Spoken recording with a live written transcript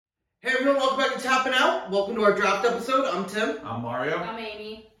Hey everyone, welcome back to Tappin Out. Welcome to our draft episode. I'm Tim. I'm Mario. I'm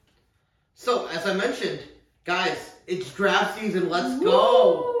Amy. So, as I mentioned, guys, it's draft season. Let's Woo!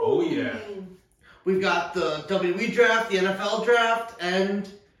 go. Oh yeah. We've got the WWE draft, the NFL draft, and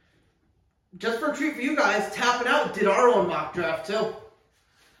just for a treat for you guys, Tappin Out did our own mock draft too.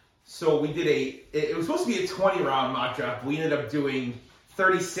 So we did it was supposed to be a 20-round mock draft. We ended up doing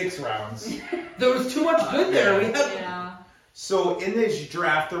 36 rounds. There was too much good there. We had Yeah. So in this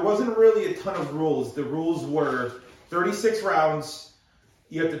draft, there wasn't really a ton of rules. The rules were 36 rounds.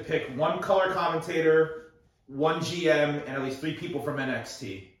 You have to pick one color commentator, one GM, and at least 3 people from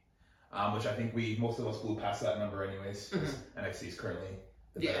NXT. Which I think most of us blew past that number anyways. Mm-hmm. NXT is currently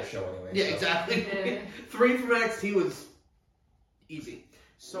the better show anyway. Yeah, so. exactly. Yeah. 3 from NXT was easy.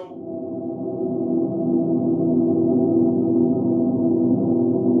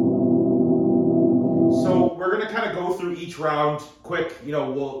 So we're gonna kind of go through each round quick. You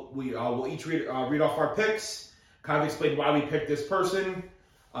know, we'll each read off our picks, kind of explain why we picked this person.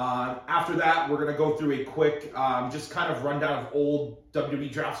 After that, we're gonna go through a quick, just kind of rundown of old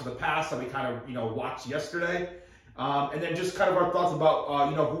WWE drafts of the past that we kind of watched yesterday, and then just kind of our thoughts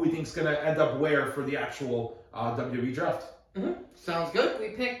about who we think's gonna end up where for the actual WWE draft. Mm-hmm. Sounds good. We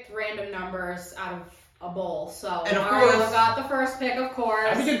picked random numbers out of a bowl, so And of Mario course- got the first pick, of course.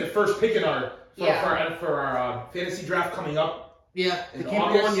 I think it's the first pick in our Yeah. for our fantasy draft coming up. Yeah, to In keep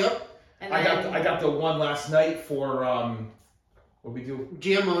August. going. Yep. And I then, got the one last night for what we do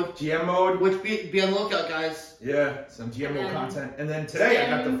GM mode. GM mode. Which be on the lookout, guys. Yeah, some GMO And then content. And then today I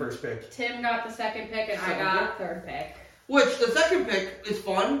got the Tim- first pick. Tim got the second pick, and I Second got third pick. Which the second pick is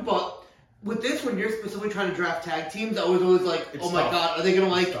fun, but with this, when you're specifically trying to draft tag teams, I was always like, It's oh my tough. god, are they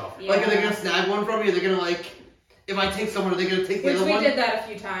gonna It's tough. are they Yeah. gonna snag one from me? Are they gonna if I take someone, are they gonna take the Which other we one? did that a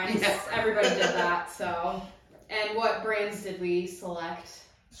few times. Yeah. Everybody did that, so. And what brands did we select?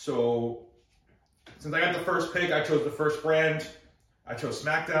 So, since I got the first pick, I chose the first brand. I chose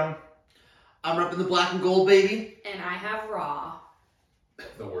SmackDown, I'm repping the black and gold, baby. And I have Raw.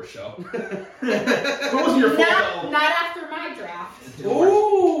 the worst show. It wasn't your fault, though. Not after my draft.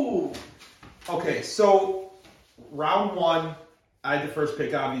 Ooh! Okay, so round 1, I had the first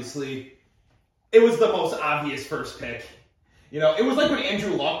pick, obviously. It was the most obvious first pick. It was like when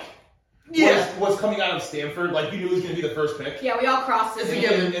Andrew Luck Yeah. was coming out of Stanford. Like, you knew he was going to be the first pick. Yeah, we all crossed his It's a name.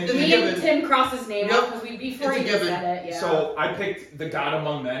 given. and- It's a Me given. and Tim crossed his name Yep. out because before It's a he even given. said it. Yeah. So, I picked the God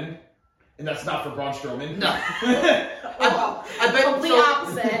Among Men, and that's not for Braun Strowman. No. Oh, I bet complete so-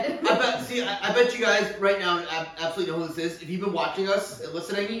 opposite. I bet you guys right now absolutely know who this is. If you've been watching us and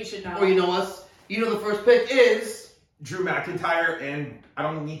listening, You should know. or you know us, you know the first pick is Drew McIntyre, and I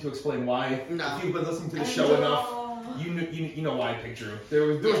don't need to explain why. No. If you've been listening to the I show know. enough, you know why I picked Drew. There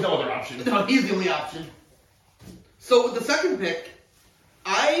was no other option. No, he's the only option. So with the second pick,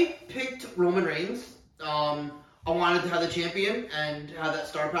 I picked Roman Reigns. I wanted to have the champion and have that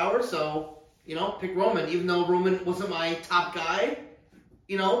star power, so pick Roman. Even though Roman wasn't my top guy,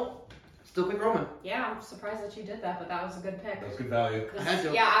 still pick Roman. Yeah, I'm surprised that you did that, but that was a good pick. That was good value. 'Cause- I had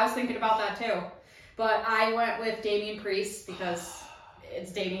to. Yeah, I was thinking about that too. But I went with Damian Priest because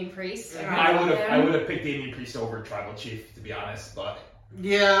it's Damian Priest. And I love him. would have picked Damian Priest over Tribal Chief, to be honest, but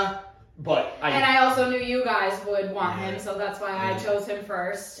Yeah. And I also knew you guys would want Yeah. him, so that's why I Yeah. chose him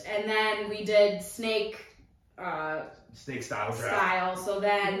first. And then we did Snake Snake style draft. style. So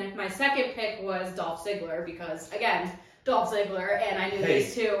then my second pick was Dolph Ziggler because, again, Dolph Ziggler, and I knew Hey.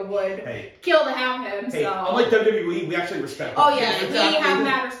 these two would Hey, kill to have him. hey, So. unlike WWE, we actually respect Oh him. yeah, Yeah, exactly. we have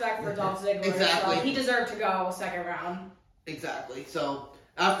mad respect for Dolph Ziggler. Exactly. So he deserved to go second round. Exactly. So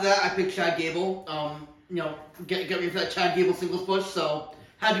after that, I picked Chad Gable. Get ready for that Chad Gable singles push. So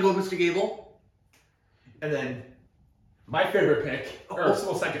had to go with Mr. Gable. And then my favorite pick,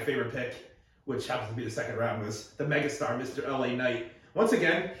 second favorite pick, which happens to be the second round, was the megastar, Mr. LA Knight. Once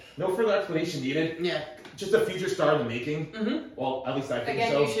again, no further explanation needed. Yeah. Just a future star in the making. Mm-hmm. Well, at least I think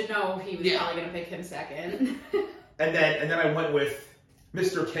Again, so. you should know he was Yeah. probably going to pick him second. And then I went with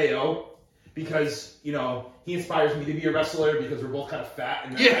Mr. KO because, he inspires me to be a wrestler because we're both kind of fat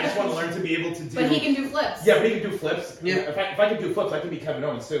and Yeah. I just want to learn to be able to do... But he can do flips. Yeah, but he can do flips. Yeah. If I can do flips, I can be Kevin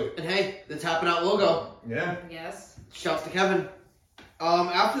Owens too. And hey, the Tappin' Out logo. Yeah. Yes. Shouts to Kevin.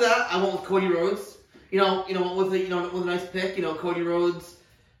 After that, I went with Cody Rhodes. Went with a nice pick. Cody Rhodes.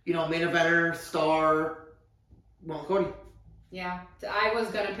 Main eventer, star. Went with Cody. Yeah. I was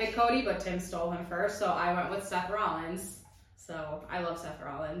going to pick Cody, but Tim stole him first, so I went with Seth Rollins. So I love Seth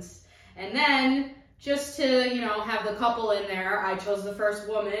Rollins. And then, just to, have the couple in there, I chose the first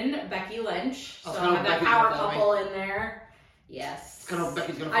woman, Becky Lynch. So Oh, I have that Becky's power before me. couple in there. Yes. Kind of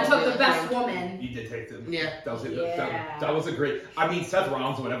Becky's gonna. I fall took the in best that woman. You did take them. Yeah. That was it. Yeah. That was a great. I mean, Seth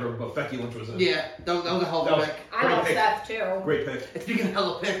Rollins, whatever, but Becky Lynch was a Yeah, that was a hell of a pick. I Great love pick. Seth too. great pick. And speaking of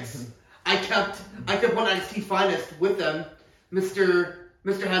hella picks, I kept one NXT finest with them, Mr.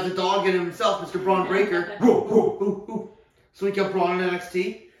 has a dog in himself, Mr. Braun Breaker. Woo, woo. Ooh, ooh. So we kept Braun in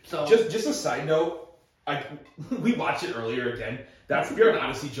NXT. So Just a side note, we watched it earlier again. That Spirit and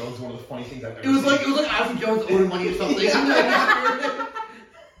Odyssey Jones is one of the funny things I've ever it was seen. like Odyssey Jones owning money or something.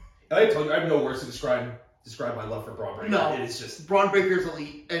 I told you, I have no words to describe my love for Braun Breaker. No. It is just. Braun Breaker's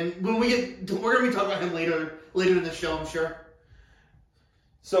elite, and when we're gonna be talking about him later in the show, I'm sure.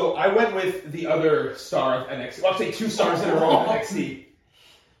 So I went with the other star of NXT. Well, I'll say 2 stars in a row of NXT.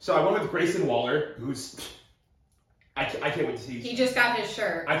 So I went with Grayson Waller, who's. I can't wait to see. He just got his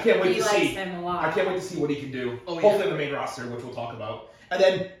shirt. I can't wait he to see. likes him a lot. I can't wait to see what he can do. Oh, yeah. Hopefully on the main roster, which we'll talk about. And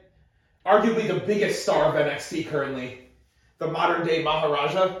then, arguably the biggest star of NXT currently, the modern day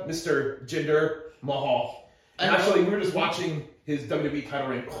Maharaja, Mr. Jinder Mahal. And actually, we were just watching his WWE title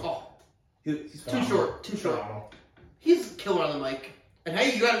reign. Oh, He's too short. Phenomenal. He's a killer on the mic. And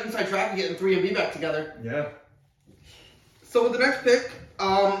hey, you got an inside track of getting 3MB back together. Yeah. So with the next pick,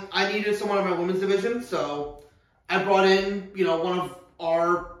 I needed someone in my women's division, so I brought in, one of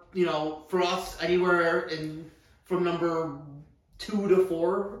our, for us, anywhere from number 2 to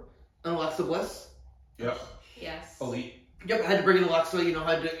 4, an Alexa Bliss. Yep. Yes. Elite. Yep, I had to bring in Alexa, had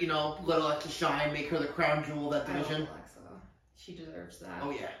to, let Alexa shine, make her the crown jewel of that I love division. Alexa. She deserves that. Oh,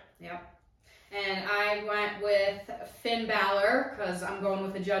 yeah. Yep. And I went with Finn Balor because I'm going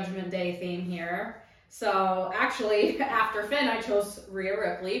with the Judgment Day theme here. So actually, after Finn, I chose Rhea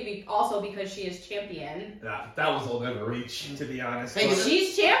Ripley, also because she is champion. Yeah, that was a little bit of a reach, to be honest. Hey, but-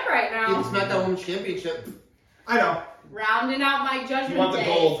 She's champ right Get the now. SmackDown Women's Championship. I know. Rounding out my You Judgment want the Day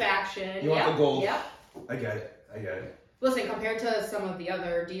gold. faction. You want the gold. Yep. I get it. Listen, compared to some of the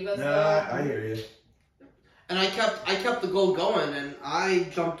other divas, Nah, though, I hear you. And I kept the gold going, and I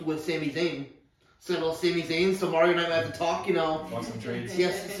jumped with Sami Zayn. So a little Sami Zayn, so Mario and I might have to talk, Want some trades?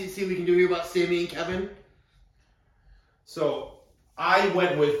 Yes, see what we can do here about Sami and Kevin. So, I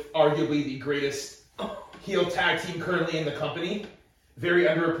went with arguably the greatest heel tag team currently in the company. Very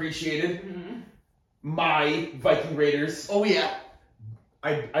underappreciated. Mhm. My Viking Raiders. Oh, yeah.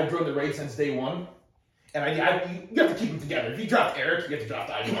 I've grown the raid since day one. And you have to keep them together. If you draft Eric, you have to draft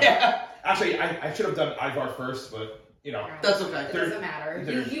Ivar. Yeah. Actually, I should have done Ivar first, but, That's okay. It doesn't matter.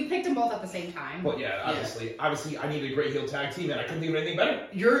 You picked them both at the same time. But yeah, obviously, I needed a great heel tag team, and I couldn't think of anything better.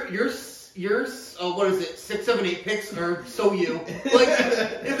 Yours, what is it, 6, 7, 8 picks are so you. Like,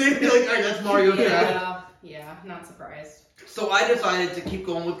 if they'd be like, alright, that's Mario draft. Yeah, not surprised. So I decided to keep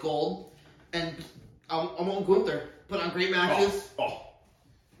going with gold, and I won't Gunther. Put on great matches. Oh.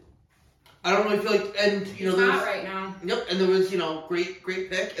 I don't really feel like, and, He's there not was, right now. Yep, and there was, great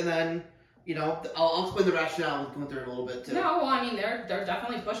pick, and then, I'll explain the rationale with Gunther in a little bit, too. No, well, I mean, they're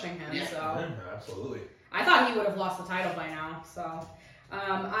definitely pushing him, Yeah. so. Yeah, absolutely. I thought he would have lost the title by now, so.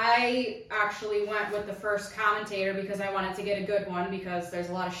 I actually went with the first commentator because I wanted to get a good one because there's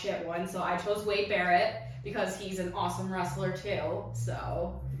a lot of shit ones. So I chose Wade Barrett because he's an awesome wrestler too.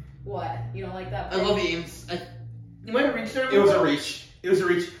 So, what? You don't like that I pick? love Ames. You might have reached there. It was a reach.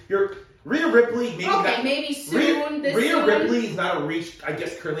 Rhea Ripley, maybe Okay, not. maybe soon. Rhea Ripley is not a reach, I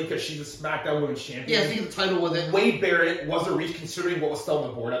guess, currently because she's a SmackDown Women's Champion. Yeah, so you get the title with it. Wade Barrett was a reach considering what was still on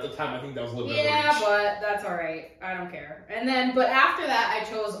the board at the time. I think that was a little bit of a Yeah, reach. but that's alright. I don't care. And then, but after that, I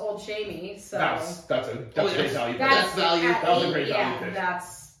chose Old Shamey. So That's a great value. That's value. at That was a eight, great value pick.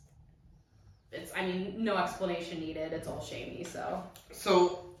 I mean, no explanation needed. It's Old Shamey.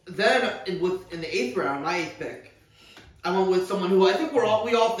 So then, in the 8th round, my 8th pick, I went with someone who I think we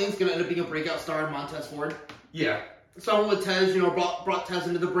all think is going to end up being a breakout star in Montez Ford. Yeah. So I went with Tez, brought Tez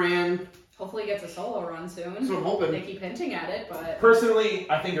into the brand. Hopefully, he gets a solo run soon. That's what I'm hoping. They keep hinting at it, but Personally,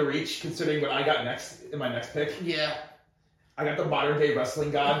 I think a reach considering what I got next in my next pick. Yeah. I got the modern day wrestling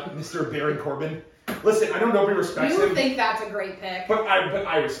god, Mr. Baron Corbin. Listen, I know nobody respects you him, think that's a great pick. but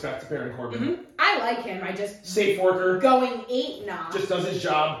I respect Baron Corbin. Mm-hmm. I like him. I just Safe worker, going 8 now. just does his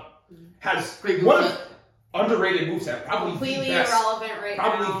job. Has Great one moveset. of underrated moveset, probably completely the best. irrelevant right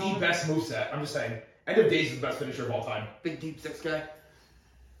now. Probably the best moveset. I'm just saying. End of Days is the best finisher of all time. Big deep 6 guy.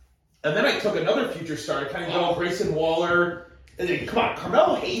 And then I took another future star, kind of go Grayson Waller. And then, come on,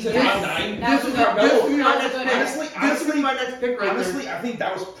 Carmelo Hayes at round 9. That's This a was good- this would be my that's next a pick. good- This would be my next pick right Honestly, there. I think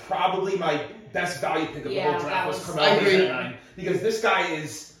that was probably my best value pick of the Yeah, whole that draft was was- Carmelo I Hayes agree. at 9. Because this guy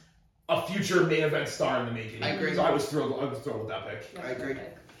is a future main event star in the making. I agree. So I was thrilled with that pick. That's I a good agree.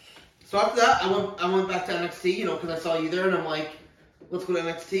 pick. So after that, I went back to NXT, because I saw you there, and I'm like, let's go to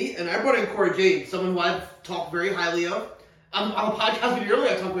NXT. And I brought in Cora Jade, someone who I've talked very highly of. I'm podcasting with you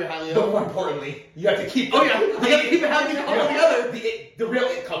earlier. I talked very highly of. But more importantly, you have to keep. Oh yeah, you gotta keep it happy couple together. The real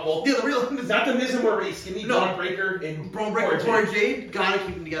it couple. Yeah, the real. It's not the Miz and Maurice. Skinny No. Braun Breaker and Braun Breaker, Corey Jade, gotta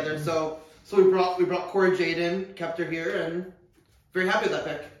keep them together. So we brought Corey Jade in, kept her here, and very happy with that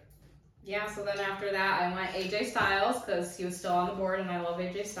pick. Yeah, so then after that, I went AJ Styles because he was still on the board, and I love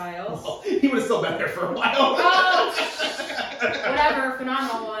AJ Styles. Well, he would have still been there for a while. Whatever,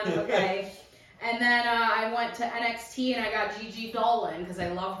 phenomenal one. Okay. And then I went to NXT and I got Gigi Dolan because I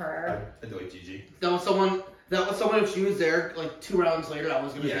love her. I do like Gigi. That was someone. If she was there like 2 rounds later, I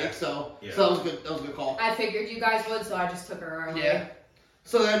was gonna take. So that was good. That was a good call. I figured you guys would, so I just took her early. Yeah.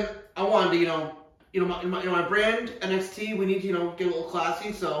 So then I wanted to, my brand NXT. We need to, get a little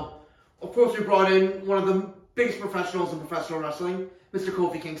classy. So of course we brought in one of the biggest professionals in professional wrestling, Mr.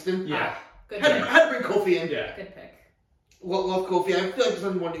 Kofi Kingston. Yeah. Good Had pick. to bring Kofi in. Yeah. Good pick. Love Kofi. I feel like there's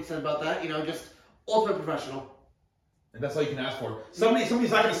nothing more to be said about that. Just ultimate professional. And that's all you can ask for. Somebody's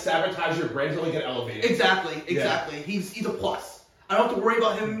not going to sabotage your brand. He's only going to elevate it. Exactly. He's a plus. I don't have to worry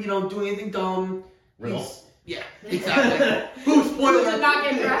about him, doing anything dumb. Riddle. Yeah, exactly. Who, spoiler? Who did not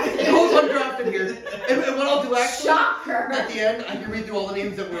get drafted? Who's undrafted here? And what I'll do actually, Shocker. at the end, I can read through all the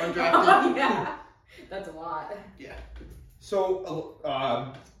names that were undrafted. Oh, yeah. That's a lot. Yeah. So,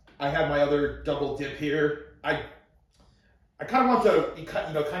 I had my other double dip here. I kind of want to,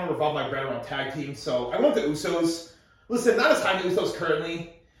 kind of revolve my brand around tag teams. So I went the Usos. Listen, not as high the Usos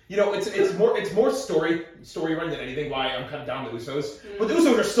currently. It's more story run than anything. Why I'm kind of down the Usos, but the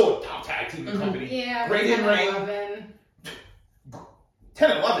Usos are still a top tag team in the company. Yeah, great in ring. 10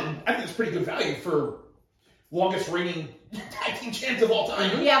 and 11. I think it's pretty good value for longest reigning tag team champs of all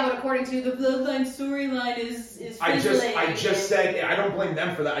time. Yeah, but according to the Bloodline storyline is fizzling. I just said I don't blame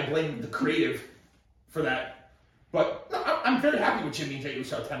them for that. I blame the creative for that. But no, I'm very happy with Jimmy and Jey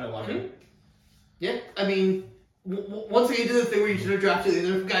Uso 10 and 11. Yeah, I mean, once again, you did the thing where you should have drafted the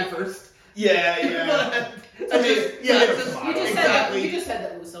other guy first. Yeah. You just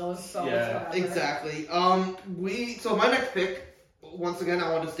said the Usos, so Yeah, whatever. Exactly. So my next pick, once again, I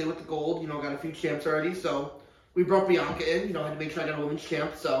wanted to stay with the gold. Got a few champs already, so we brought Bianca in. Had to make sure I got a women's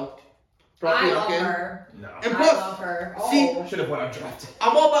champ, so brought I Bianca love in. her. No. And I plus, love her. see, Oh. Should have went undrafted.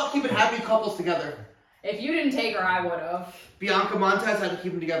 I'm all about keeping happy couples together. If you didn't take her, I would have. Bianca Montez had to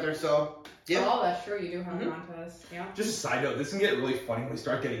keep them together, so yeah. Oh, that's true. You do have Montez. Yeah. Just a side note, this can get really funny when we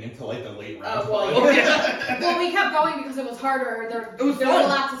start getting into like the late rounds. Well, well, we kept going because it was harder. There was a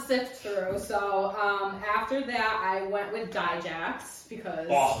lot to sift through. So after that, I went with Dijax because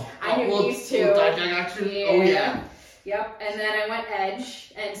I knew these two. Dijak action. Yeah. Oh yeah. Yep. And then I went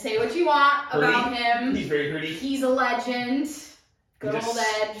Edge. And say what you want about him. He's very pretty. He's a legend. Good old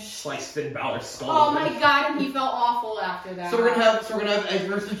Edge. Sliced Finn Balor's skull. Oh my god, and he felt awful after that. So we're gonna have Edge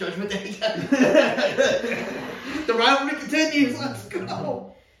versus Judgment Day. The rivalry continues. Let's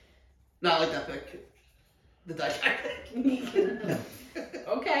go. Not like that pick. The Dijak pick.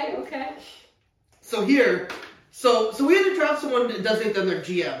 Okay. So here, so we had to draft someone that designate them their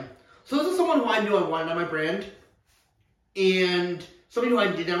GM. So this is someone who I knew I wanted on my brand, and somebody who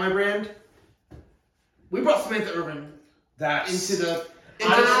I did on my brand. We brought Samantha Irvin into the.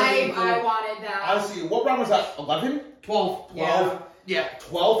 I wanted that. Honestly, what round was that? 11? 12. Yeah.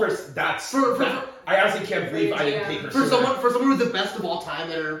 12 or that's. I honestly can't believe I didn't take her. For someone who's the best of all time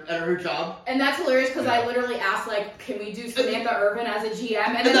at her job. And that's hilarious because I literally asked can we do Samantha Irvin as a GM?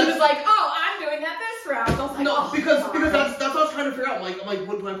 And then he was like, oh, I'm doing that this round. I was like, no, because that's what I was trying to figure out. I'm like,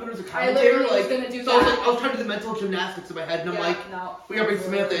 when I put her as a commentator, I literally was gonna do that. I was trying to do the mental gymnastics in my head, and I'm no, we gotta bring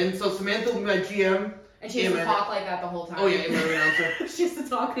Samantha in. So Samantha will be my GM. And she has to talk like that the whole time. Oh yeah, announcer. She has to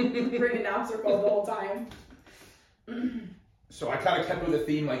talk in announcer mode the whole time. So I kind of kept with the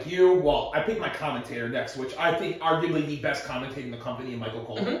theme like you. Well, I picked my commentator next, which I think arguably the best commentator in the company, Michael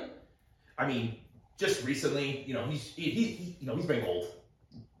Cole. Mm-hmm. I mean, just recently, he's been gold.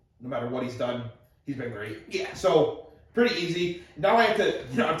 No matter what he's done, he's been great. Yeah. So pretty easy. Now I have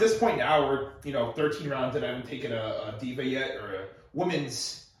to, at this point now we're 13 rounds and I haven't taken a diva yet or a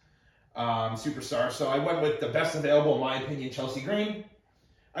women's superstar. So I went with the best available, in my opinion, Chelsea Green.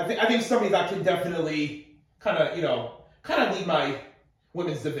 I think somebody that can definitely kind of lead my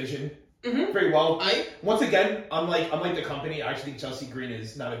women's division very well. Once again, unlike the company, I actually think Chelsea Green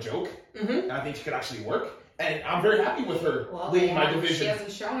is not a joke. And I think she could actually work. And I'm very happy with her leading my division. She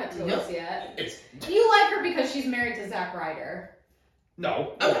hasn't shown it to us yet. Do you like her because she's married to Zack Ryder?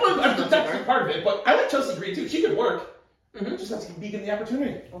 No. That's part of it, but I like Chelsea Green too. She could work. Just has to be given the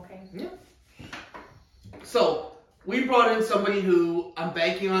opportunity. Okay. Yeah. So we brought in somebody who I'm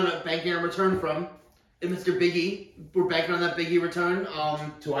banking on return from, and Mr. Biggie. We're banking on that Biggie return.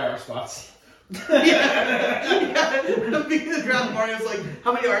 2 IR spots. yeah. The beginning of the draft, Mario's like,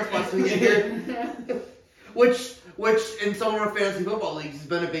 how many IR spots do we get here? Which in some of our fantasy football leagues has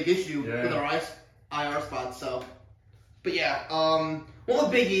been a big issue with our IR spots. So, but yeah, well,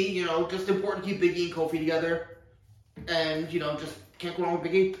 with Big E, you know, just important to keep Big E and Kofi together, and you know, just can't go wrong with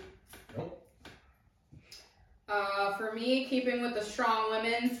Big E. Nope. For me, keeping with the strong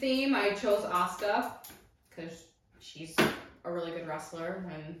women's theme, I chose Asuka because she's a really good wrestler,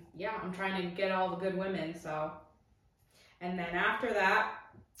 and yeah, I'm trying to get all the good women. So, and then after that,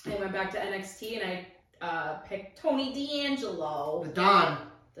 I went back to NXT and I picked Tony D'Angelo. The Don.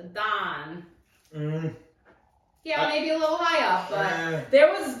 The Don. Mm. Yeah, maybe a little high up, but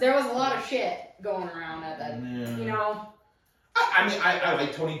there was a lot of shit going around at that. You know. I mean, I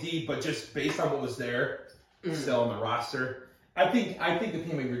like Tony D, but just based on what was there, still on the roster, I think the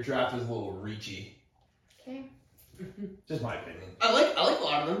team of your draft was a little reachy. Okay. Just my opinion. I like a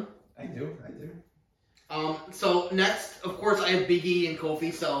lot of them. I do. So next, of course, I have Big E and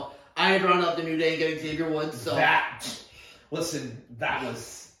Kofi. So I had rounded up the New Day and getting Xavier Woods. So that was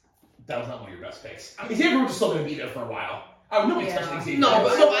not one of your best picks. I mean, Xavier Woods is still going to be there for a while. Nobody's touching Xavier. No,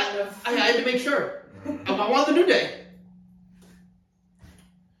 Woods. but so I had to make sure. I want the New Day.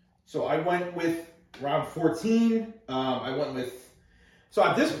 So I went with round 14. I went with. So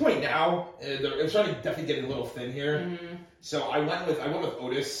at this point now, it's starting to definitely getting a little thin here. Mm-hmm. So I went with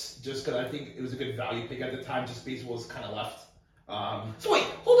Otis just because I think it was a good value pick at the time, just based on what was kind of left. So wait,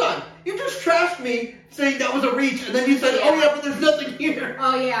 hold on. You just trashed me saying that was a reach, and then you said, "Oh yeah, but there's nothing here."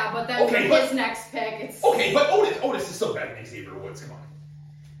 Oh yeah, but then his next pick, it's okay. But Otis is still better than Xavier Woods. Come on.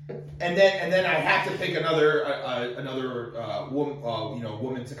 And then I had to pick another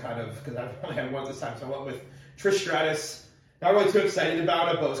woman to kind of, because I only had one this time, so I went with Trish Stratus. Not really too excited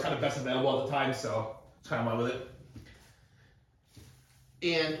about it, but it was kind of best available at the time, so just kind of went with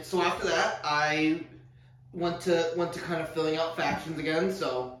it. And so after that, I went to kind of filling out factions again.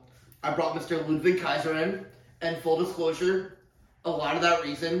 So I brought Mr. Ludwig Kaiser in, and full disclosure, a lot of that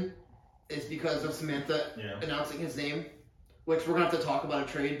reason is because of Samantha announcing his name, which we're gonna have to talk about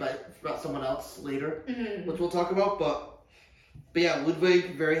a trade about someone else later, which we'll talk about. But yeah,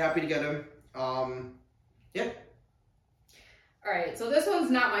 Ludwig, very happy to get him. Yeah. Alright, so this one's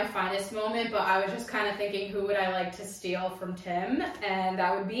not my finest moment, but I was just kind of thinking who would I like to steal from Tim, and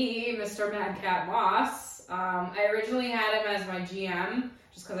that would be Mr. Mad Cat Moss. I originally had him as my GM,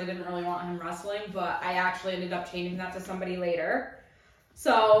 just because I didn't really want him wrestling, but I actually ended up changing that to somebody later.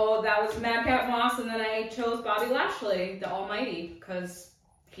 So that was Mad Cat Moss, and then I chose Bobby Lashley, the Almighty, because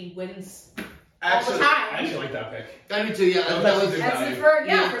he wins all the time. I actually like that pick. I do too, yeah. That That was was good value.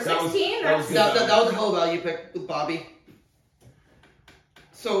 For 16, that was good. that was a hell value pick with Bobby.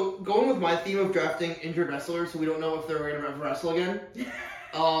 So going with my theme of drafting injured wrestlers who we don't know if they're going to ever wrestle again,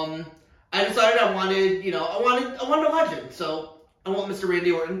 I decided I wanted a legend. So I want Mr.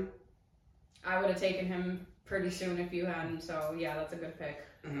 Randy Orton. I would have taken him pretty soon if you hadn't, so yeah, that's a good pick.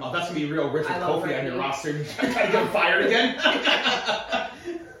 Oh, that's gonna be real rich with I love Kofi on Randy. your roster. Trying to get him fired again.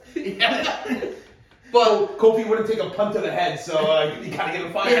 Yeah. But Kofi wouldn't take a punt to the head, so you gotta get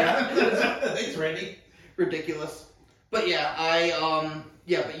him fired. Yeah. Thanks, Randy. ridiculous. But yeah,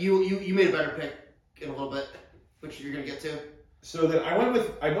 but you made a better pick in a little bit, which you're gonna get to. So then I went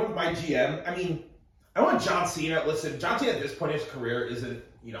with my GM. I mean, I want John Cena. Listen, John Cena at this point in his career isn't,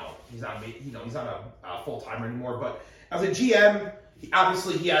 he's not a full timer anymore. But as a GM, he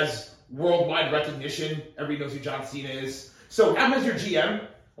has worldwide recognition. Everybody knows who John Cena is. So have him as your GM.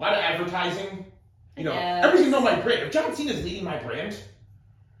 A lot of advertising. Everybody's know my brand. If John Cena is leading my brand,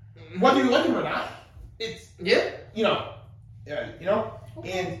 whether you like him or not, it's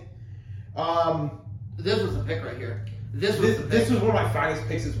and this was the pick right here. This was one of my finest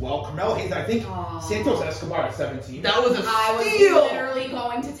picks as well. Carmelo Hayes, I think Santos Escobar at 17. That was a I was steal. literally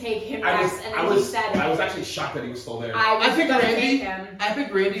going to take him next, and then he said it. I was actually shocked that he was still there. I picked gonna Randy. take him. I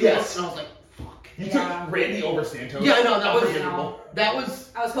picked Randy. Yes. And I was like, fuck. You took Randy over Santos. Yeah, I know. That was unbelievable. That was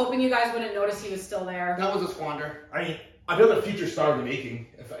I was hoping you guys wouldn't notice he was still there. that was a squander. I mean, another future star in the making.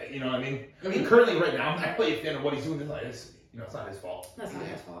 You know what I mean? I mean, currently right now, I'm not really a fan of what he's doing. It's not his fault. That's not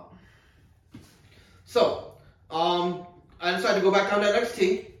his fault. So, I decided to go back down to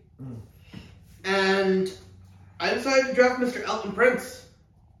NXT, and I decided to draft Mr. Elton Prince.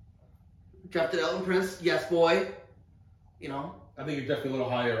 Drafted Elton Prince, yes boy. I think you're definitely a little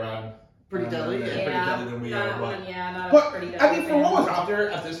higher on. Pretty deadly, pretty deadly than we are. But pretty deadly. I mean, for what was out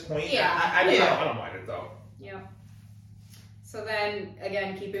there at this point, I don't mind it though. Yeah. So then,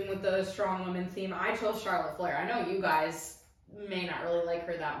 again, keeping with the strong women theme, I chose Charlotte Flair. I know you guys may not really like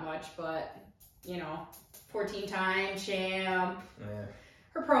her that much, but 14-time champ. Yeah.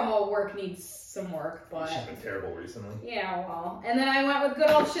 her promo work needs some work, but She's been terrible recently. yeah, well. And then I went with good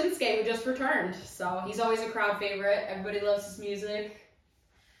old Shinsuke, who just returned. So he's always a crowd favorite. Everybody loves his music.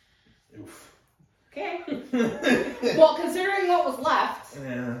 Oof. Okay. Well, considering what was left.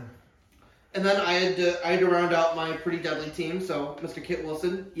 Yeah. And then I had to round out my pretty deadly team. So Mr. Kit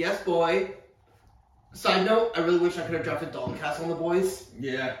Wilson, yes boy. Side note, I really wish I could have drafted Dalton Castle on the boys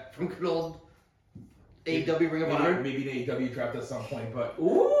Yeah. from good old AEW Ring of Honor. Maybe an AEW draft at some point, but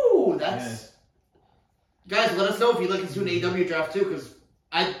Ooh, that's... Guys, let us know if you'd like us to do an AEW draft too, because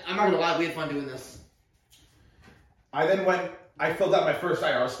I'm not going to lie, we had fun doing this. I filled out my first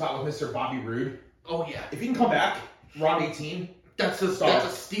IR spot with Mr. Bobby Roode. Oh, yeah. If he can come back, round 18, That's a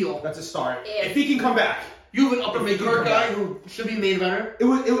steal. that's a start. If- If he can come back. You have an upper mid-card guy who should be main eventer. It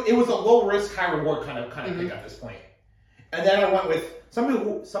was a low risk, high reward kind of pick at this point. And then I went with somebody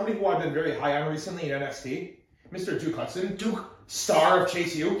who I've been very high on recently in NXT, Mr. Duke Hudson, star of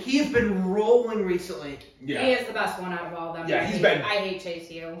Chase U. He has been rolling recently. Yeah, He is the best one out of all of them. Yeah, I hate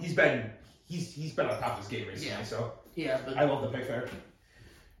Chase U. he's been on top of his game recently. Yeah. So He has been. I love the pick there.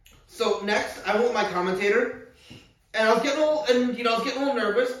 So next, I went with my commentator, and I was getting a little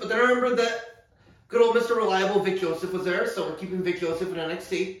nervous, but then I remembered that good old Mr. Reliable Vic Joseph was there, so we're keeping Vic Joseph in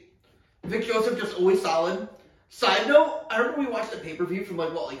NXT. Vic Joseph just always solid. Side note, I remember we watched a pay-per-view from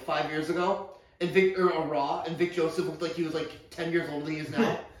like 5 years ago, and Raw, and Vic Joseph looked like he was like 10 years older than he is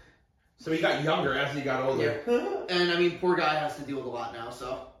now. So he got younger as he got older. And I mean, poor guy has to deal with a lot now,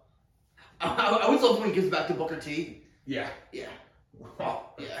 so. I would love when he gets back to Booker T. Yeah. Yeah.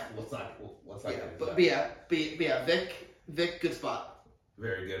 Well, Yeah. Let's not Yeah, get into but that. yeah, Vic, good spot.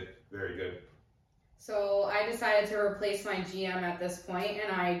 Very good. Very good. So I decided to replace my GM at this point,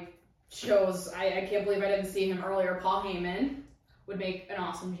 and I chose, I can't believe I didn't see him earlier, Paul Heyman would make an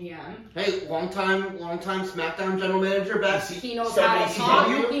awesome GM. Hey, long time SmackDown general manager back. He knows So how does to he talk,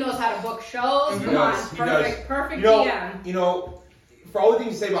 know you? he knows how to book shows, He come does, on, he does. perfect GM. You know, for all the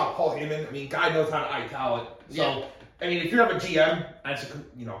things you say about Paul Heyman, I mean, guy knows how to eye talent. So, Yeah. I mean, if you have a GM, that's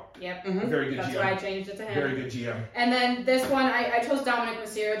Yep, very good that's GM. why I changed it to him. Very good GM. And then this one, I chose Dominic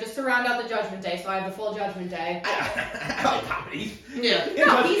Mysterio just to round out the Judgment Day, so I have the full Judgment Day. I like comedy. Yeah.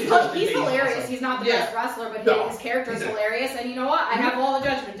 No, he's hilarious. Awesome. He's not the Yeah. best wrestler, but No, his character is he's a- hilarious. And you know what? I have all the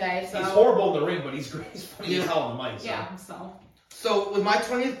Judgment Day, so He's horrible in the ring, but he's great. He's funny as Yeah. hell on the mic. So. yeah. So So with my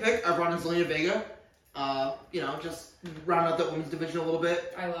 20th pick, I brought in Zelina Vega. Just round out that women's division a little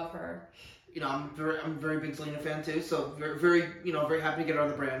bit. I love her. I'm a very big Zelina fan too. So very happy to get her on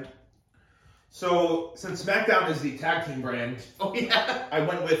the brand. So, since SmackDown is the tag team brand, Oh yeah. I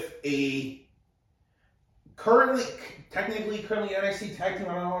went with a technically NXT tag team.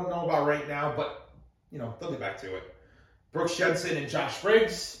 I don't know about right now, but they'll get back to it. Brooks Jensen and Josh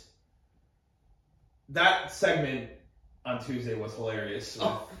Briggs. That segment on Tuesday was hilarious.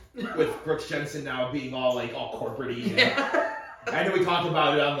 With Brooks Jensen now being all corporate-y. And Yeah. I know we talked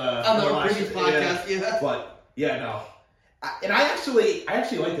about it on the last previous podcast. Yeah. but yeah, no. I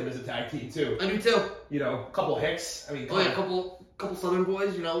actually like them as a tag team too. I do too. A couple hicks. I mean, Oh yeah, a couple Southern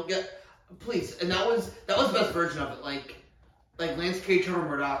boys. Please. And that was the best version of it. Like Lance Cade, Trevor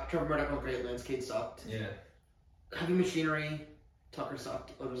Murdoch was great. Lance Cade sucked. Yeah. Heavy Machinery, Tucker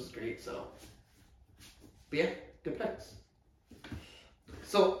sucked. Otis was great. So, but yeah, good picks.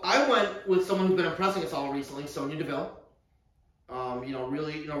 So I went with someone who's been impressing us all recently, Sonya Deville.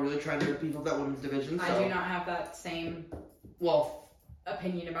 Really trying to beef up that women's division. So. I do not have that same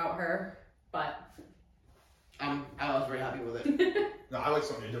opinion about her, but I was very happy with it. No, I like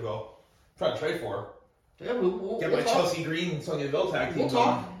Sonya Deville. Try to trade for her. Yeah, we'll Get we'll my talk. Chelsea Green and Sonya Deville tag team. We'll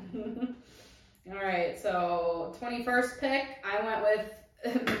talk. All right, so 21st pick, I went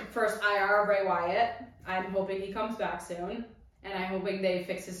with first IR Bray Wyatt. I'm hoping he comes back soon, and I'm hoping they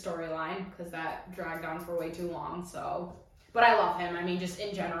fix his storyline because that dragged on for way too long. So, but I love him. I mean, just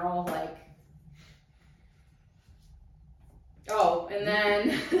in general, like. Oh, and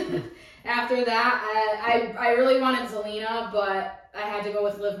then after that, I really wanted Zelina, but I had to go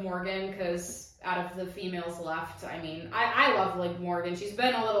with Liv Morgan because. Out of the females left, I mean, I love Liv Morgan. She's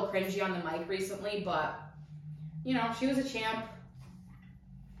been a little cringy on the mic recently, but, she was a champ.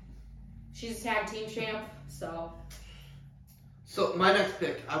 She's a tag team champ, so. So my next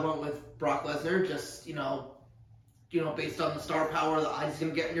pick, I went with Brock Lesnar. Just based on the star power that he's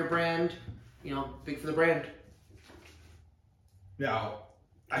gonna get in your brand. Big for the brand. Now,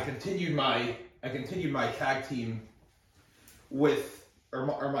 I continued my tag team with.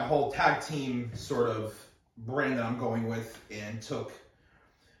 Or my whole tag team sort of brand that I'm going with, and took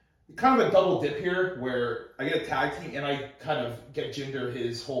kind of a double dip here where I get a tag team and I kind of get Jinder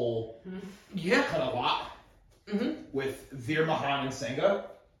his whole Yeah. kind of lot. with Veer Mahan and Senga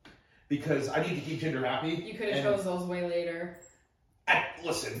because I need to keep Jinder happy. You could have chose those way later.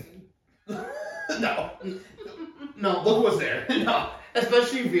 Listen. No. No. Look what's there. No.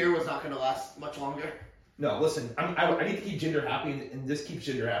 Especially Veer was not going to last much longer. No, listen. I need to keep Jinder happy, and this keeps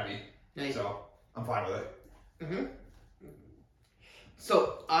Jinder happy. Nice. So, I'm fine with it.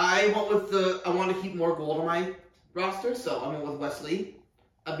 So, I want to keep more gold on my roster, so I went with Wesley.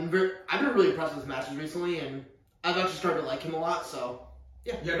 I've been really impressed with his matches recently, and I've actually started to like him a lot, so...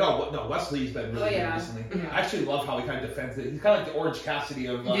 Yeah. Yeah, no, Wesley's been really good recently. I actually love how he kind of defends it. He's kind of like the Orange Cassidy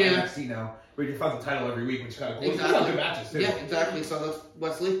of NXT now, where he defends the title every week, which is kind of cool. Exactly. He's good matches, too. Yeah, exactly. So that's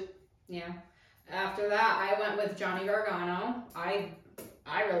Wesley. Yeah. After that, I went with Johnny Gargano. I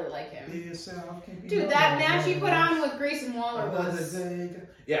really like him. Dude, that match he put on with Grayson Waller was...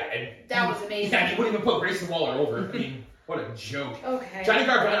 Yeah, and... That was amazing. Yeah, he wouldn't even put Grayson Waller over. I mean... What a joke. Okay. Johnny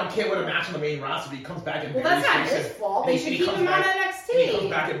Gargano can't win a match on the main roster, but he comes back and buries that's not Grayson. his fault. They should keep him on NXT. He comes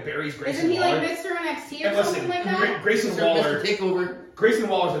back and buries Grayson Isn't he Waller. like Mr. NXT or something like that? Grayson Mr. Waller. Takeover. Grayson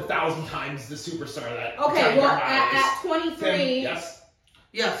Waller's 1,000 times the superstar that Okay, Johnny well, Gargano is. at 23... Tim, yes.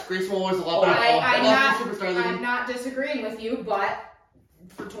 Yes, Grayson Waller's a lot better. I'm not disagreeing with you, but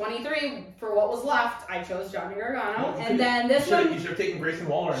for 23, for what was left, I chose Johnny Gargano. And then this one... You should have taken Grayson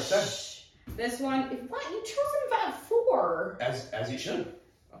Waller instead. This one... What? You chose him at 4. As he should.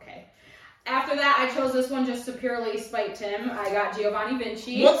 Okay. After that, I chose this one just to purely spite Tim. I got Giovanni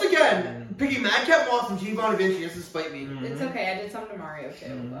Vinci. Once again, picking Madcap Moss and Giovanni Vinci just to spite me. It's okay. I did something to Mario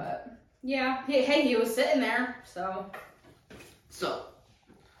too, but... Yeah. Hey, he was sitting there, so... So,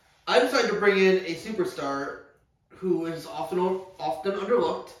 I decided to bring in a superstar who is often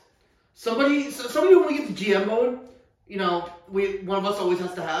underlooked. Somebody who when we get to GM mode, you know, one of us always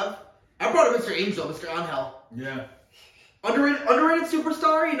has to have. I brought in Mr. Angel, Mr. Angel. Yeah. Underrated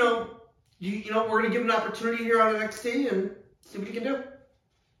superstar, you know, we're gonna give him an opportunity here on NXT and see what he can do.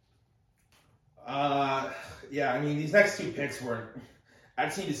 Yeah, I mean these next two picks were. I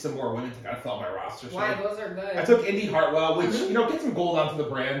just needed some more women to kind of fill out my roster. So Why? Those are good. I took Indy Hartwell, which get some gold onto the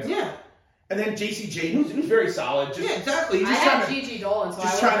brand. Yeah. And then JCJ, who's very solid. Yeah, exactly. I had Gigi Dolan, so I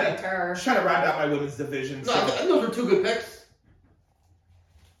would have picked her. Just trying to round out my women's division. No, I think those were two good picks.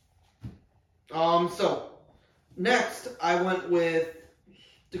 So, next, I went with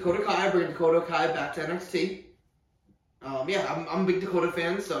Dakota Kai, bringing Dakota Kai back to NXT. Yeah, I'm a big Dakota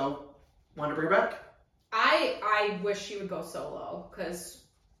fan, so wanted to bring her back. I wish she would go solo, because,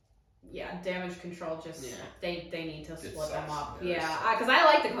 Damage Control just, they need to split them up. Yeah, because I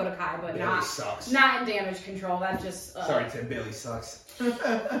like Dakota Kai, but not in Damage Control. That just... Sorry, Tim, Bailey sucks.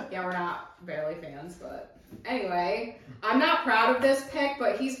 Yeah, we're not Bailey fans, but... Anyway, I'm not proud of this pick,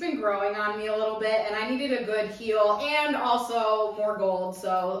 but he's been growing on me a little bit, and I needed a good heel and also more gold,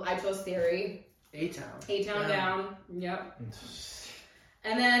 so I chose Theory. A-Town down. Yep.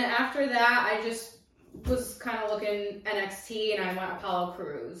 And then after that, I just was kind of looking NXT, and I went Apollo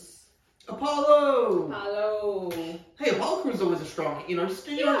Crews. Apollo! Hey, Apollo Crews is always a strong, just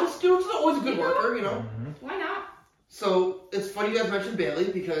always a good worker, you know. Why not? So, it's funny you guys mentioned Bailey,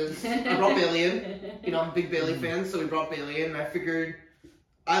 because I brought Bailey in. I'm a big Bailey fan, so we brought Bailey in, and I figured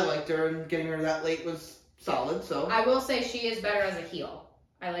I liked her, and getting her that late was solid, so. I will say she is better as a heel.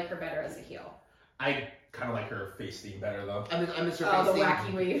 I like her better as a heel. I kind of like her face theme better, though. I miss her face theme. Oh, the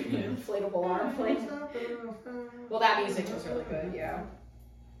wacky wave, inflatable arm thing. Well, that music was really good, yeah.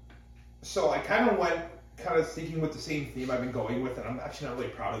 So, I kind of went sticking with the same theme I've been going with, and I'm actually not really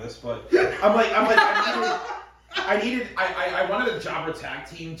proud of this, but I wanted a jobber tag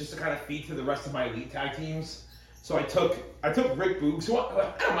team just to kind of feed to the rest of my elite tag teams. So I took Rick Boogs. Who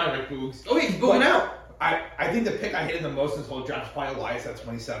I don't mind Rick Boogs. Oh, he's booming out. I think the pick I hated the most in this whole draft was probably Elias at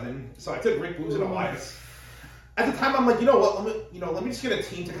 27. So I took Rick Boogs and Elias. At the time, I'm like, you know what? Let me just get a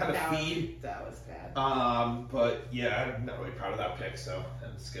team to kind of feed. That was bad. But yeah, I'm not really proud of that pick, so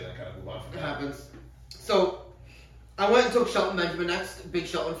I'm just gonna kind of move on from that. It happens. So. I went and took Shelton Benjamin next. Big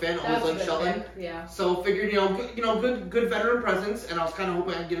Shelton fan. Always liked Shelton. Pick. Yeah. So figured, good veteran presence, and I was kind of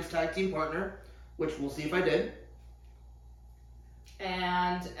hoping I'd get his tag team partner, which we'll see if I did.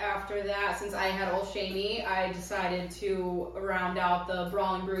 And after that, since I had Old Shamey, I decided to round out the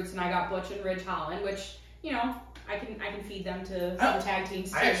Brawling Brutes, and I got Butch and Ridge Holland, which I can feed them to some tag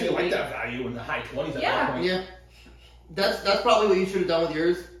teams. I actually like that value in the high 20s at that point. Yeah. That's probably what you should have done with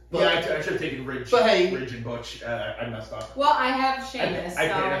yours. But I should have taken Ridge. But hey, Ridge and Butch. I messed up. Well, I have Sheamus, I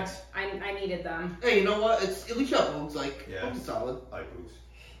so I needed them. Hey, you know what? At least you have Boogs. Boogs solid. I like Boogs.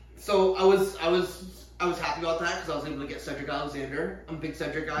 So I was happy about that because I was able to get Cedric Alexander. I'm a big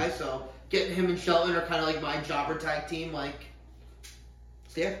Cedric guy, so getting him and Shelton are kind of like my jobber tag team.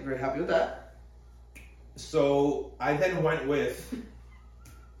 So yeah, very happy with that. So I then went with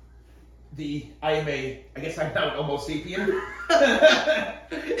I guess I'm now an Homo sapien.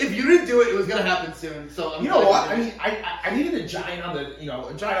 If you didn't do it, it was gonna happen soon. So You know what? I mean, I needed a giant on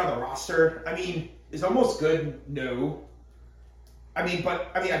the roster. I mean, is almost good? No. I mean,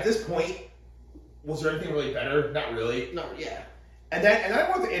 at this point, was there anything really better? Not really. No, yeah. And then I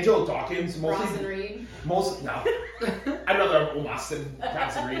went with Angelo Dawkins. Bronson Reed. No. I'd rather have Omos than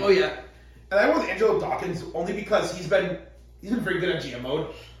Bronson Reed. Oh yeah. And I went with Angelo Dawkins only because he's been very good at GM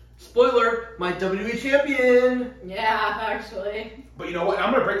mode. Spoiler, my WWE champion. Yeah, actually. But you know what?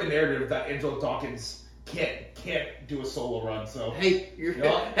 I'm gonna break the narrative that Angelo Dawkins can't do a solo run. So Hey, You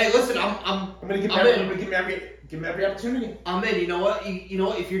know what? hey, listen, I'm I'm gonna give him every opportunity. I'm in. You know what? You know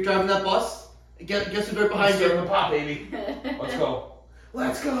what? If you're driving that bus, guess who's right behind Stir you? the pot, baby. Let's go.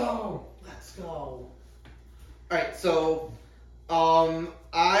 Let's go. Let's go. All right, so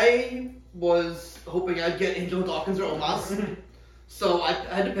I was hoping I'd get Angelo Dawkins or Omos, so I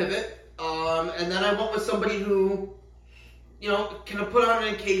had to pivot, and then I went with somebody who, can put on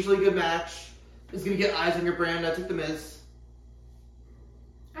an occasionally good match, is gonna get eyes on your brand. I took the Miz.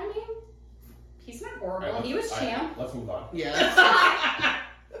 I mean, he's not horrible. He was champ. Let's move on. Yeah.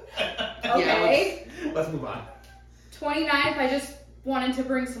 Okay. Let's move on. 29th, I just wanted to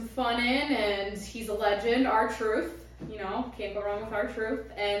bring some fun in, and he's a legend, R-Truth. Can't go wrong with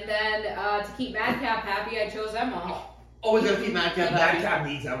R-Truth. And then to keep Madcap happy, I chose Emma. Always gotta keep Madcap happy. Madcap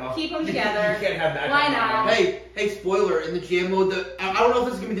needs Emma. Keep them together. You can't have Madcap. Why not? Hey, spoiler, in the GM mode, I don't know if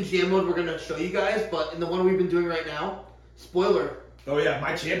this is going to be the GM mode we're going to show you guys, but in the one we've been doing right now, spoiler. Oh yeah,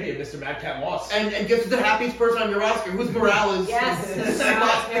 my champion, Mr. Madcap lost. And guess who's the happiest person on your roster? Who's Morales? Yes,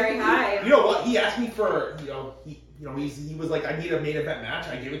 that's very high. You know what? He asked me for, he was like, I need a main event match.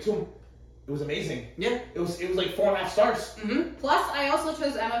 I gave it to him. It was amazing. Yeah. It was like 4.5 stars. Mm-hmm. Plus, I also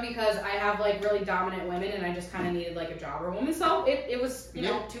chose Emma because I have really dominant women, and I just kind of needed a jobber woman. So it was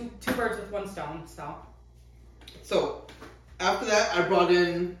two birds with one stone. So after that, I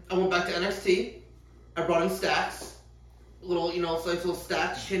went back to NXT. I brought in Stacks. Nice little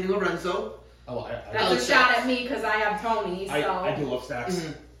Stacks, Shane Lorenzo. Oh, That's a shot at me because I have Tony. So I do love Stacks.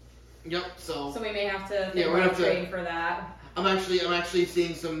 Mm-hmm. Yep. So we may have to we're gonna have to trade for that. I'm actually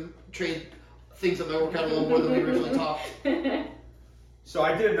seeing some trade things that might work out a little more than we originally talked. So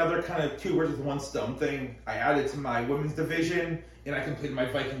I did another kind of 2 birds with one stone thing. I added to my women's division, and I completed my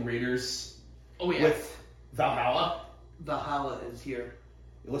Viking Raiders. Oh yeah. With Valhalla. Valhalla is here.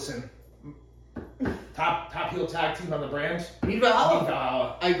 Listen, top heel tag team on the brand. We need Valhalla. Need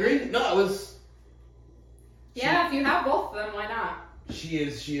Valhalla. I agree. No, it was. Yeah, if you have both of them, why not? She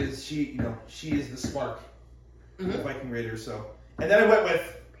is the spark. Mm-hmm. The Viking Raiders. So, and then I went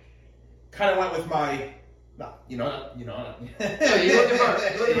with my. You went with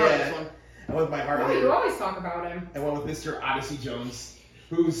this one. I went with my heart. Oh, you always talk about him. I went with Mr. Odyssey Jones,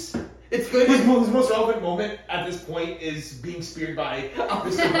 whose it's good. His most relevant moment at this point is being speared by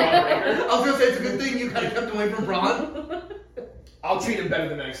Mr. Braun Breaker. I was gonna say it's a good thing you kind of kept away from Braun. I'll treat him better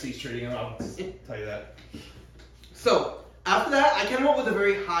than NXT's treating him. I'll tell you that. So after that, I kind of went with a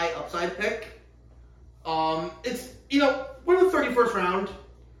very high upside pick. It's we're in the 31st round.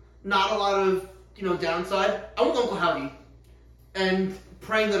 Not a lot of downside. I went with Uncle Howdy, and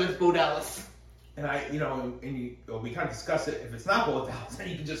praying that it's Bo Dallas. And we kind of discussed it. If it's not Bo Dallas, then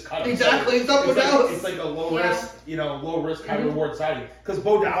you can just cut him. Exactly, it's not Bo Dallas. It's like a low risk, high reward signing. Because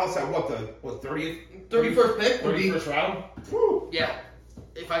Bo Dallas at what 30th, 31st pick would be 31st round. Whew. Yeah.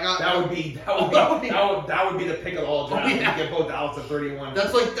 If I got that would be the pick of all draft. Yeah. To get Bo Dallas at 31.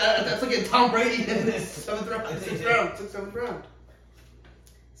 That's like getting Tom Brady in the 7th round.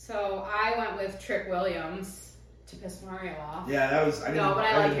 So I went with Trick Williams to piss Mario off. Yeah, that was. But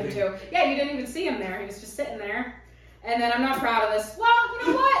I like him too. Yeah, you didn't even see him there. He was just sitting there. And then I'm not proud of this. Well, you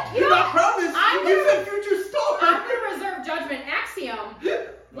know what? You're not proud of this. You said future star. I'm gonna reserve judgment. Axiom.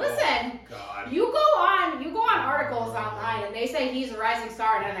 Listen. Oh, God. You go on articles online and they say he's a rising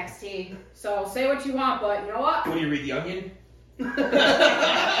star in NXT. So say what you want, but you know what? When you read The Onion.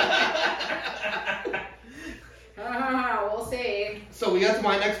 We'll see. So we got to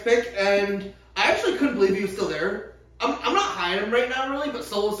my next pick, and I actually couldn't believe he was still there. I'm not high on him right now, really, but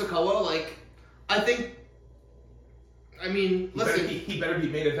Solo Sikoa, listen. He better be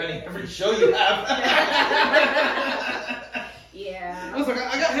main eventing every show you have. Yeah. I was like,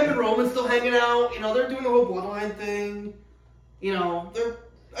 I got him and Roman still hanging out. They're doing the whole bloodline thing. You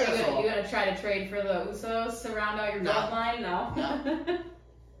gonna try to trade for the Usos to round out your bloodline? No.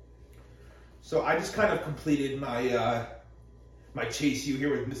 So I just kind of completed my my Chase U here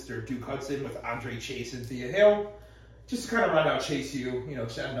with Mr. Duke Hudson with Andre Chase and Thea Hill. Just to kind of round out Chase U,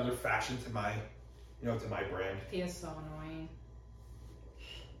 just add another faction to my to my brand. He is so annoying.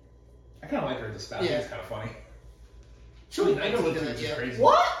 I kind of like her as a spouse. Yeah. It's kind of funny. She's only 19, which is Yeah. crazy.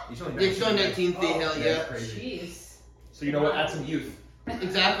 What? She's only 19. Yeah, she's only 19, Oh, hell yeah, yeah. it's crazy. Jeez. So you know what? Add some youth.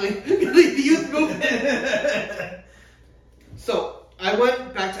 Exactly. The youth movement. So, I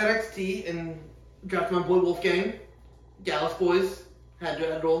went back to NXT and drafted my boy Wolfgang. Gallus boys. Had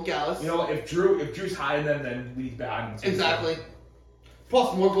to roll with Gallus. You know, if Drew's high in them, then we'd bad. Exactly.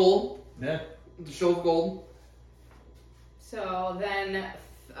 Plus more gold. Yeah. The show's gold. So then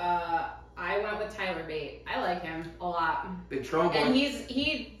I went with Tyler Bate. I like him a lot. Big strong boy. And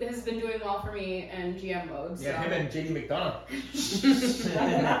he has been doing well for me in GM mode. So. Yeah, him and JD McDonough.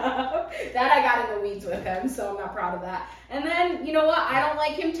 That I got in the weeds with him, so I'm not proud of that. And then, you know what? I don't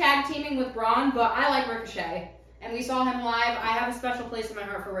like him tag teaming with Braun, but I like Ricochet. And we saw him live. I have a special place in my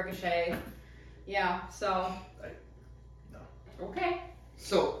heart for Ricochet. Yeah, so. No. Okay.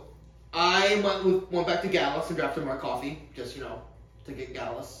 So, I went back to Gallus and drafted Mark Coffey, just, to get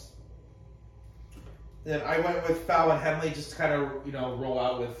Gallus. Then I went with Fallon Henley just to kind of, roll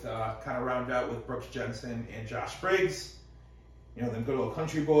out with, kind of round out with Brooks Jensen and Josh Briggs. Them good old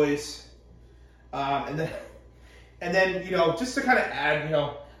country boys. And then, just to kind of add,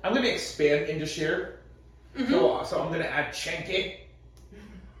 I'm going to expand into share. Mm-hmm. So I'm going to add Chenke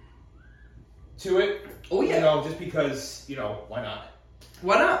to it. Oh, yeah. Just because, why not?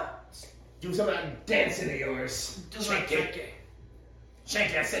 Why not? Do some of that dancing of yours. Chenke,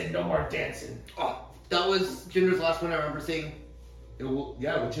 I said no more dancing. Oh, that was Jinder's last one I remember seeing.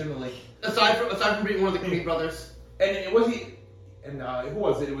 Yeah, legitimately. Aside from beating one of the Creed brothers. And it was he, and who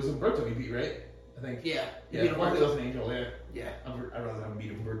was it? It was Umberto he beat, right? I think. Yeah. Yeah, it was an Angel, yeah. Yeah. I'd rather have him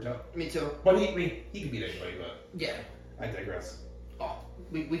beat Umberto. Me too. But he could beat anybody, but Yeah. I digress. Oh,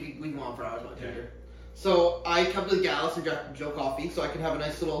 we go on for hours about Yeah. Jinder. So I kept with Gallus and drafted Joe Coffey, so I can have a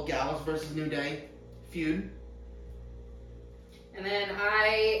nice little Gallus versus New Day feud. And then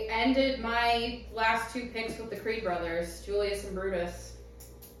I ended my last two picks with the Creed brothers, Julius and Brutus.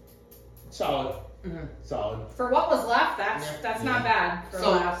 Solid. Mm-hmm. Solid. For what was left, that's not bad for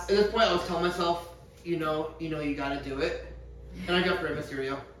So last. at this point, I was telling myself, you gotta do it, and I got Rey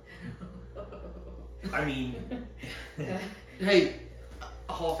Mysterio. I mean, Hey,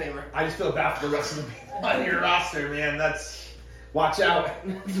 a Hall of Famer. I just feel bad for the rest of the people on your roster, man. Watch out.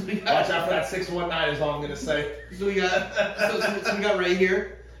 Watch out for that 619 is all I'm gonna say. So we got Ray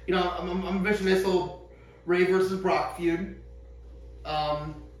here. I'm envisioning this little Ray versus Brock feud.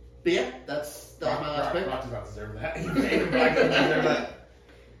 But yeah, that's my last pick. Brock does not deserve that. Even Brock doesn't deserve that.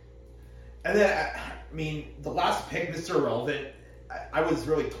 And then, the last pick, Mr. Irrelevant, I was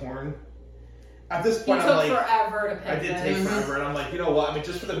really torn. At this point, You I'm took like, forever to pick I did this. take forever, and I'm like, you know what?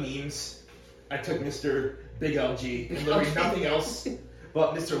 Just for the memes, I took Mr. Big LG, and literally nothing else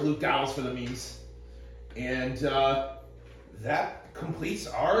but Mr. Luke Gallows for the memes. And that completes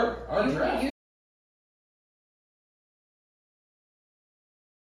our draft.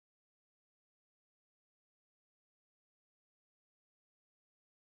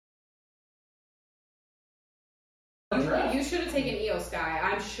 You should have taken Io Sky.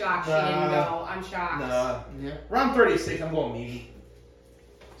 I'm shocked she didn't go. I'm shocked. Nah. Yeah. Round 36, I'm going Mimi.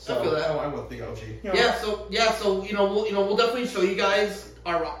 So I feel that. I'm with Big LG. So we'll definitely show you guys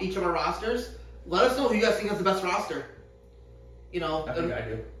each of our rosters. Let us know who you guys think has the best roster. I think I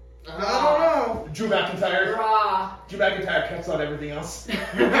do. I don't know. Drew McIntyre. Raw. Drew McIntyre cuts out everything else. Wow.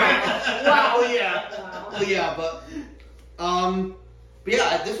 Yeah. Wow. Well, yeah, but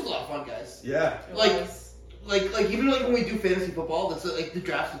yeah, this was a lot of fun, guys. Yeah. It Like- was. Like when we do fantasy football, that's the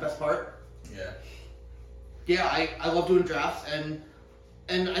draft's the best part. Yeah. Yeah, I love doing drafts, and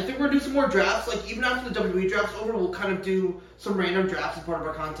I think we're gonna do some more drafts. Like even after the WWE draft's over, we'll kind of do some random drafts as part of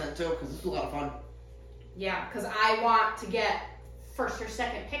our content too, because this is a lot of fun. Yeah, because I want to get first or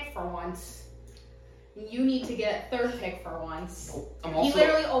second pick for once. You need to get third pick for once. He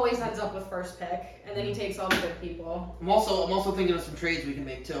literally always ends up with first pick, and then he takes all the good people. I'm also thinking of some trades we can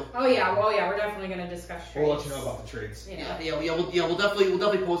make too. Oh yeah, we're definitely gonna discuss trades. We'll let you know about the trades. Yeah. We'll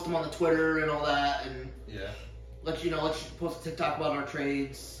definitely post them on the Twitter and all that, and Yeah. let you post a TikTok about our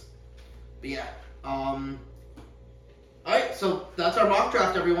trades. But yeah, all right, so that's our mock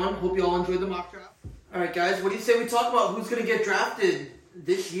draft, everyone. Hope you all enjoyed the mock draft. All right, guys, what do you say we talk about who's gonna get drafted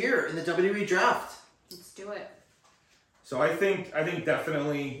this year in the WWE draft? Let's do it. So I think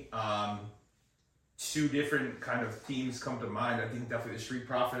definitely two different kind of themes come to mind. I think definitely the Street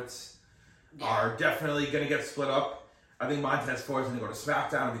Profits are definitely going to get split up. I think Montez Ford is going to go to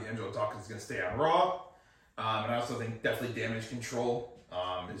SmackDown. I think Angelo Dawkins is going to stay on Raw. And I also think definitely Damage Control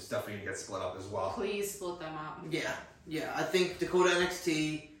is definitely going to get split up as well. Please split them up. Yeah. I think Dakota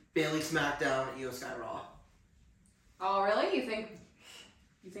NXT, Bailey SmackDown, Io Sky Raw. Oh, really? You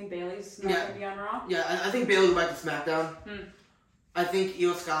think Bailey's not gonna be on Raw? Yeah, I think Bailey will go back to SmackDown. Hmm. I think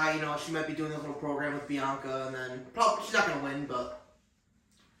Io Sky, she might be doing a little program with Bianca, and then probably she's not gonna win, but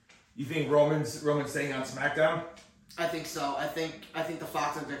You think Roman's staying on SmackDown? I think so. I think the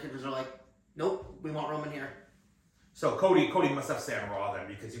Fox executives are like, nope, we want Roman here. So Cody must have to stay on Raw then,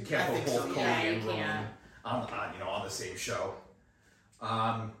 because you can't I put think both so, Cody yeah. and You Roman can't. on the same show.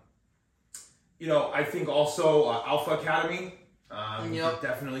 I think also Alpha Academy. Yep. It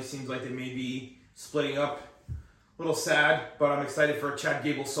definitely seems like they may be splitting up. A little sad, but I'm excited for a Chad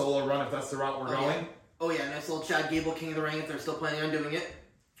Gable solo run if that's the route we're going. Oh yeah, nice little Chad Gable King of the Ring if they're still planning on doing it.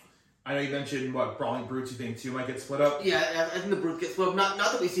 I know you mentioned Brawling Brutes. You think too might get split up? Yeah, I think the Brutes get split up. Not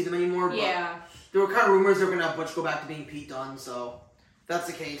that we see them anymore, but Yeah. there were kind of rumors they're gonna have Butch go back to being Pete Dunne. So if that's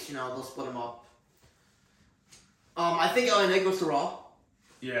the case, they'll split them up. I think LA Knight goes to Raw.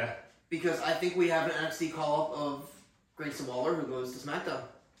 Yeah. Because I think we have an NXT call-up of Grayson Waller who goes to SmackDown.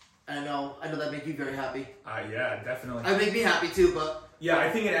 And I know that make you very happy. Yeah, definitely. It make me happy too, but Yeah, I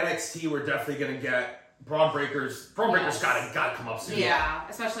think in NXT we're definitely gonna get Braun Breaker's. Braun Breaker's gotta come up soon. Yeah,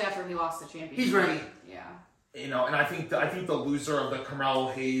 especially after he lost the championship. he's ready. Yeah. And I think the loser of the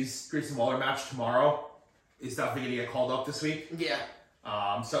Carmelo Hayes Grayson Waller match tomorrow is definitely gonna get called up this week. Yeah.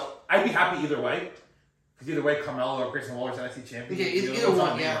 So I'd be happy either way. Because either way, Carmelo or Grayson Waller's NXT champion. Yeah, either one's one, on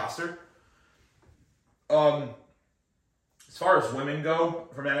the main yeah. roster. As far as women go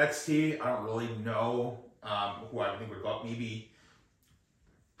from NXT, I don't really know who I would think would go up. Maybe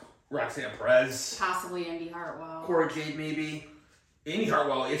Roxanne Perez. Possibly Indy Hartwell. Cora Jade maybe. Indy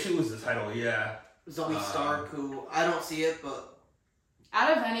Hartwell, if she loses the title, yeah. Zoe Stark, who I don't see it, but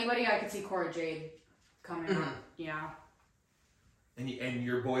Out of anybody, I could see Cora Jade coming Mhm. up. Yeah. And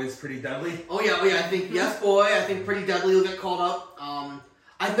your boy is pretty deadly. oh yeah. I think yes, boy. I think Pretty Deadly will get called up.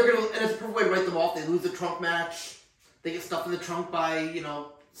 I think they're gonna, and it's a perfect way to write them off. They lose the trunk match. They get stuffed in the trunk by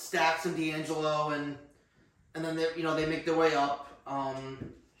Stax and D'Angelo, and then they make their way up.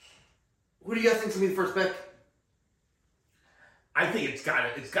 Who do you guys think's gonna be the first pick? I think it's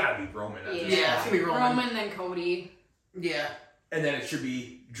gotta be Roman. At this Yeah, it's point. gonna be Roman. then Cody. Yeah. And then it should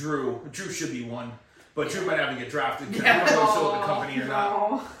be Drew. Drew should be one. But Drew might have to get drafted because Yeah. I don't know if he's still with the company or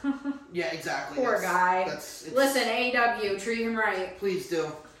not. No. Yeah, exactly. Poor guy. It's, Listen, AEW, treat him right. please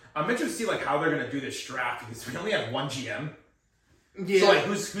do. I'm interested to see how they're gonna do this draft because we only have one GM. Yeah. So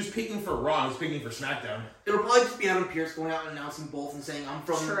who's picking for Raw? Who's picking for SmackDown? It'll probably just be Adam Pearce going out and announcing both and saying I'm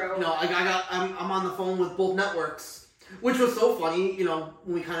from. True. I'm on the phone with both networks, which was so funny. When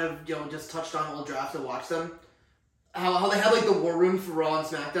we kind of just touched on old drafts and watched them, how they had the war room for Raw and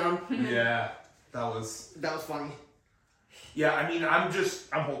SmackDown. Yeah, that was funny. Yeah, I mean, I'm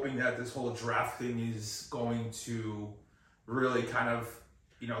hoping that this whole draft thing is going to really kind of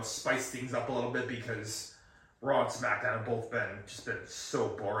spice things up a little bit because Raw and SmackDown have both been so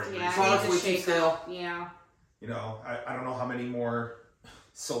boring. Yeah, recently. I need Products to way too shake stale. up. Yeah. I don't know how many more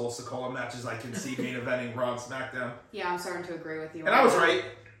Solo Sikoa matches I can see main eventing Raw and SmackDown. Yeah, I'm starting to agree with you. And I was right.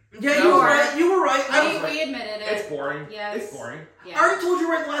 Yeah, No, you were right. right. You were right. I was right. We admitted it. It's boring. Yes. It's boring. Yeah. I already told you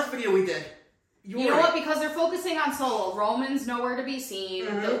right in the last video we did. You were know right. what? Because they're focusing on Solo. Roman's nowhere to be seen.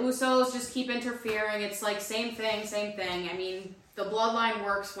 Mhm. The Usos just keep interfering. It's same thing. I mean, the bloodline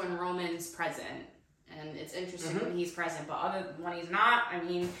works when Roman's present. And it's interesting when he's present, but when he's not, I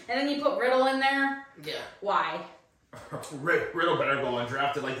mean, and then you put Riddle in there. Yeah. Why? Riddle better go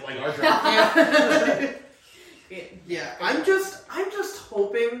undrafted like our draft. Yeah, I'm just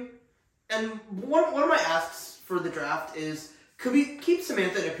hoping, and one of my asks for the draft is, could we keep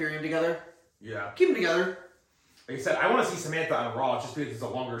Samantha and Imperium together? Yeah. Keep them together. Like I said, I want to see Samantha on Raw just because it's a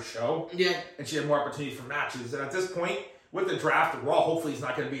longer show Yeah, and she had more opportunities for matches. And at this point, with the draft, Raw hopefully is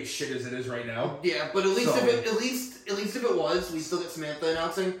not going to be as shit as it is right now. yeah, but at least So- at least if it was, we still get Samantha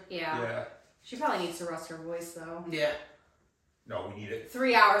announcing. Yeah. She probably needs to rest her voice, though. Yeah, No, we need it.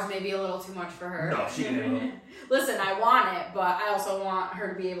 3 hours may be a little too much for her. No, she didn't. Listen, I want it, but I also want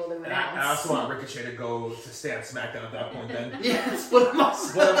her to be able to And announce. I also want Ricochet to go to stay on SmackDown at that point then. yeah, split them up.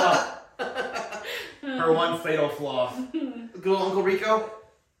 Split them up. Her one fatal flaw. Good old Uncle Rico.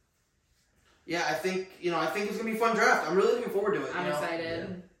 Yeah, I think it's gonna be a fun draft. I'm really looking forward to it. I'm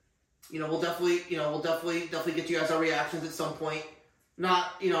excited. We'll definitely get you guys our reactions at some point.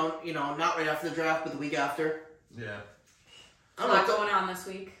 Not not right after the draft, but the week after. Yeah. A lot going on this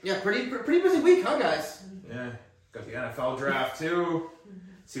week. Yeah, pretty busy week, huh, guys? Yeah. Got the NFL draft too.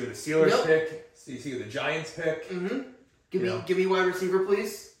 See what the Steelers Yep. pick. See what the Giants pick. Mm-hmm. Yeah. Give me wide receiver,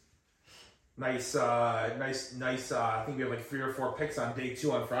 please. Nice. I think we have 3 or 4 picks on day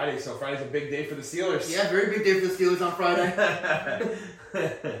 2 on Friday. So Friday's a big day for the Steelers. Yeah, very big day for the Steelers on Friday.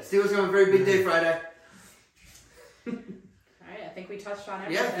 Steelers have a very big day Friday. Alright, I think we touched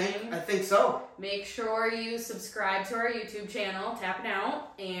on Yeah, everything. I think so. Make sure you subscribe to our YouTube channel, Tappin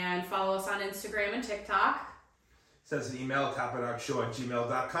Out, and follow us on Instagram and TikTok. Send us an email,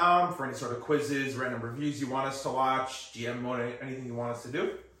 tappinoutshow@gmail.com for any sort of quizzes, random reviews you want us to watch, GM mode, anything you want us to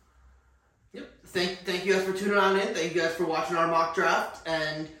do. Yep. Thank you guys for tuning on in. Thank you guys for watching our mock draft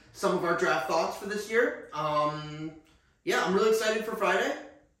and some of our draft thoughts for this year. Yeah, I'm really excited for Friday.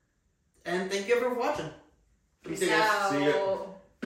 And thank you everyone for watching. Peace See you guys. out. See ya.